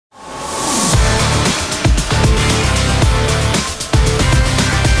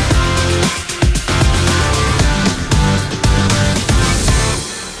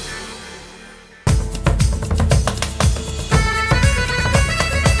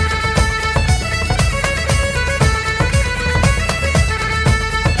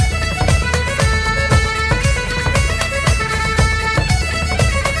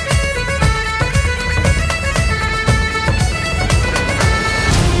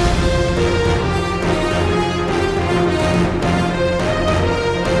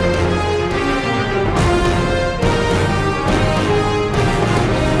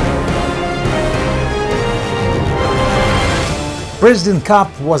President Cup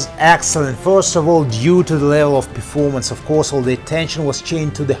was excellent, first of all due to the level of performance. Of course, all the attention was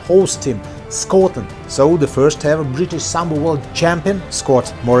changed to the host team, Scotland. So the first ever British Sambo world champion,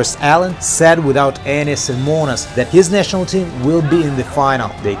 Scot Maurice Allen, said without any ceremonies that his national team will be in the final.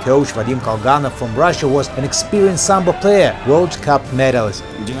 Their coach Vadim Kalganov from Russia was an experienced Sambo player, World Cup medalist.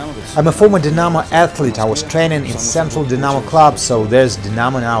 I'm a former Dynamo athlete. I was training in Central Dynamo Club, so there's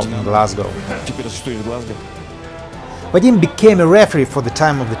Dynamo now in Glasgow. Vadim became a referee for the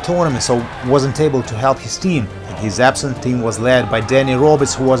time of the tournament, so wasn't able to help his team. And his absent team was led by Danny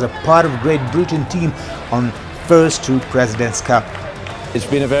Roberts, who was a part of Great Britain team on first two Presidents' Cup. It's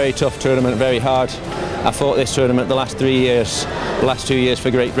been a very tough tournament, very hard. I fought this tournament the last 3 years, the last 2 years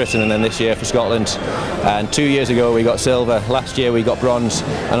for Great Britain and then this year for Scotland. And 2 years ago we got silver, last year we got bronze,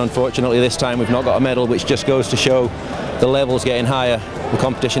 and unfortunately this time we've not got a medal, which just goes to show the level's getting higher, the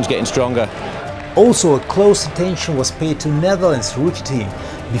competition's getting stronger. Also, a close attention was paid to Netherlands' rookie team.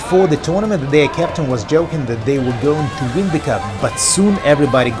 Before the tournament, their captain was joking that they were going to win the cup, but soon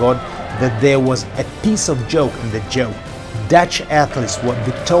everybody got that there was a piece of joke in the joke. Dutch athletes were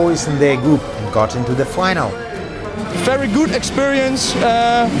victorious in their group and got into the final. Very good experience.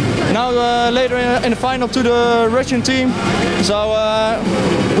 Now later in the final to the Russian team, so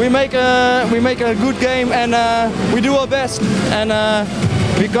we make a good game and we do our best, and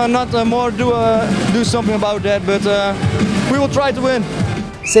we cannot more do something about that, but we will try to win.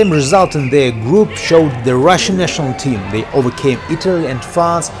 Same result in their group showed the Russian national team. They overcame Italy and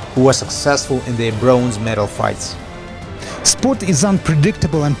France, who were successful in their bronze medal fights. Sport is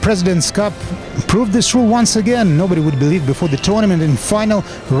unpredictable, and President's Cup proved this rule once again. Nobody would believe before the tournament in final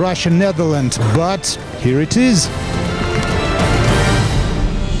Russia-Netherlands, but here it is.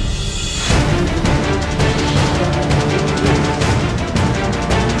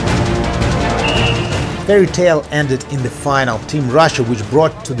 Fairy tale ended in the final. Team Russia, which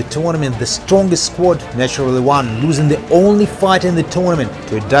brought to the tournament the strongest squad, naturally won, losing the only fight in the tournament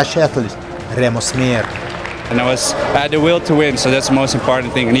to a Dutch athlete, Remo Smeer. And I had the will to win, so that's the most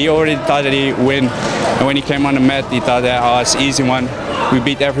important thing. And he already thought that he'd win. And when he came on the mat, he thought that, oh, it's an easy one. We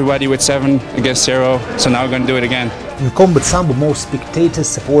beat everybody with 7 against 0, so now we're going to do it again. In combat Sambo, most spectators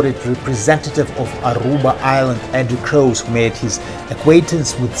supported representative of Aruba Island, Andrew Crows, who made his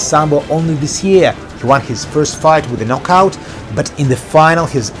acquaintance with Sambo only this year. He won his first fight with a knockout, but in the final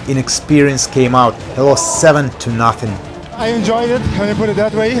his inexperience came out. He lost 7-0. I enjoyed it, let me put it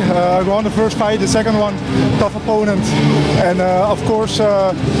that way. I won the first fight, the second one, tough opponent. And of course,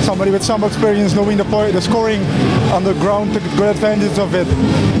 somebody with some experience knowing the scoring on the ground took good advantage of it.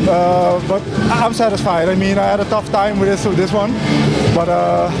 But I'm satisfied. I mean, I had a tough time with this one, but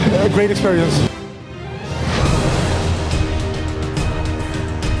a great experience.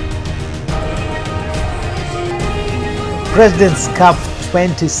 President's Cup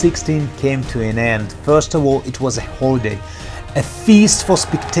 2016 came to an end. First of all, it was a holiday, a feast for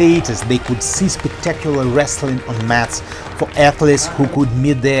spectators. They could see spectacular wrestling on mats, for athletes who could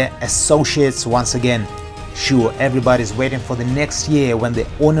meet their associates once again. Sure, everybody's waiting for the next year when the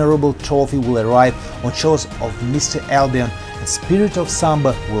honorable trophy will arrive on shores of Mr. Albion and Spirit of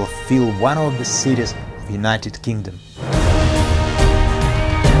Samba will fill one of the cities of United Kingdom.